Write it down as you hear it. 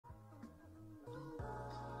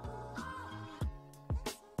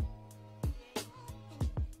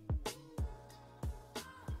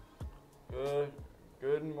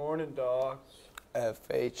morning, dogs.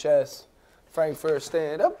 FHS. Frankfurt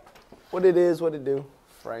stand up. What it is, what it do.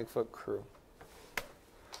 Frankfurt crew.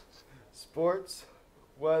 Sports,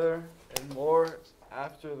 weather, and more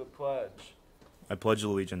after the pledge. I pledge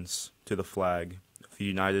allegiance to the flag of the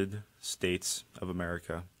United States of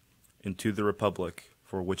America and to the republic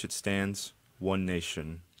for which it stands, one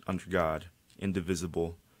nation, under God,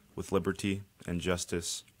 indivisible, with liberty and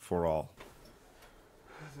justice for all.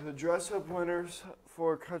 The dress-up winners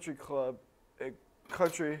for Country Club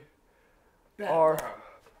Country are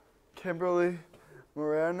Kimberly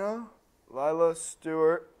Moreno, Lila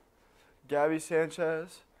Stewart, Gabby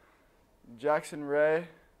Sanchez, Jackson Ray.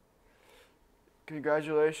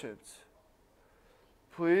 Congratulations.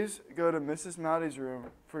 Please go to Mrs. Mowdy's room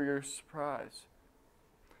for your surprise.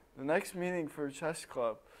 The next meeting for Chess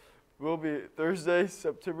Club will be Thursday,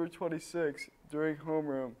 September 26th during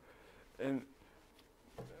homeroom in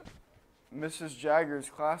Mrs. Jagger's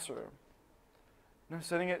classroom. Now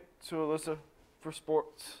sending it to Alyssa for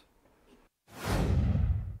sports.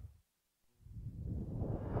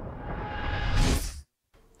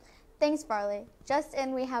 Thanks, Farley. Just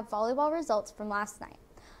in, we have volleyball results from last night.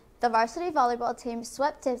 The varsity volleyball team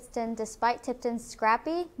swept Tipton despite Tipton's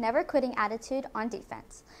scrappy, never-quitting attitude on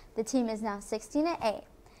defense. The team is now 16-8.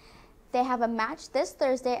 They have a match this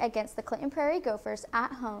Thursday against the Clinton Prairie Gophers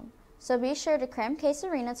at home, so be sure to cram Case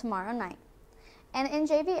Arena tomorrow night. And in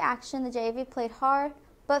JV action, the JV played hard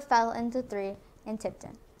but fell into 3 in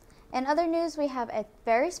Tipton. In other news, we have a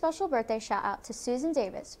very special birthday shout-out to Susan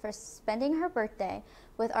Davis for spending her birthday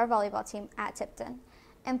with our volleyball team at Tipton.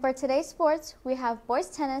 And for today's sports, we have boys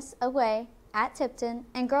tennis away at Tipton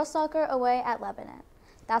and girls soccer away at Lebanon.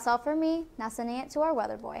 That's all for me. Now sending it to our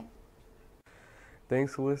weather boy.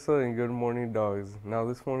 Thanks, Alyssa, and good morning, dogs. Now,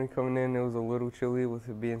 this morning coming in, it was a little chilly with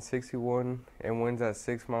it being 61 and winds at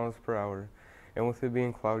 6 miles per hour, and with it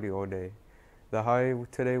being cloudy all day. The high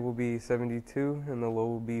today will be 72 and the low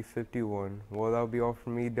will be 51. Well, that'll be all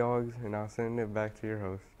from me, dogs, and I'll send it back to your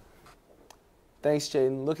host. Thanks,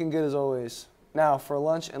 Jaden. Looking good as always. Now, for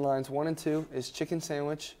lunch in lines 1 and 2 is chicken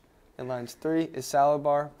sandwich. In lines 3 is salad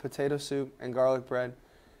bar, potato soup, and garlic bread.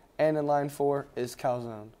 And in line 4 is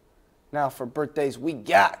calzone. Now, for birthdays, we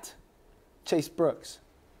got Chase Brooks,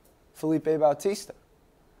 Felipe Bautista,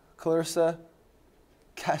 Clarissa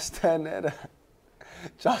Castaneda,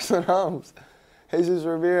 Jocelyn Holmes, Jesus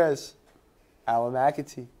Ramirez, Alan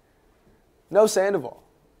McAtee, No Sandoval,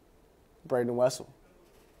 Brandon Wessel,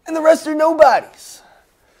 and the rest are nobodies.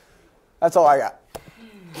 That's all I got.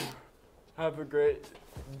 Have a great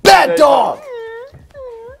Bad dog!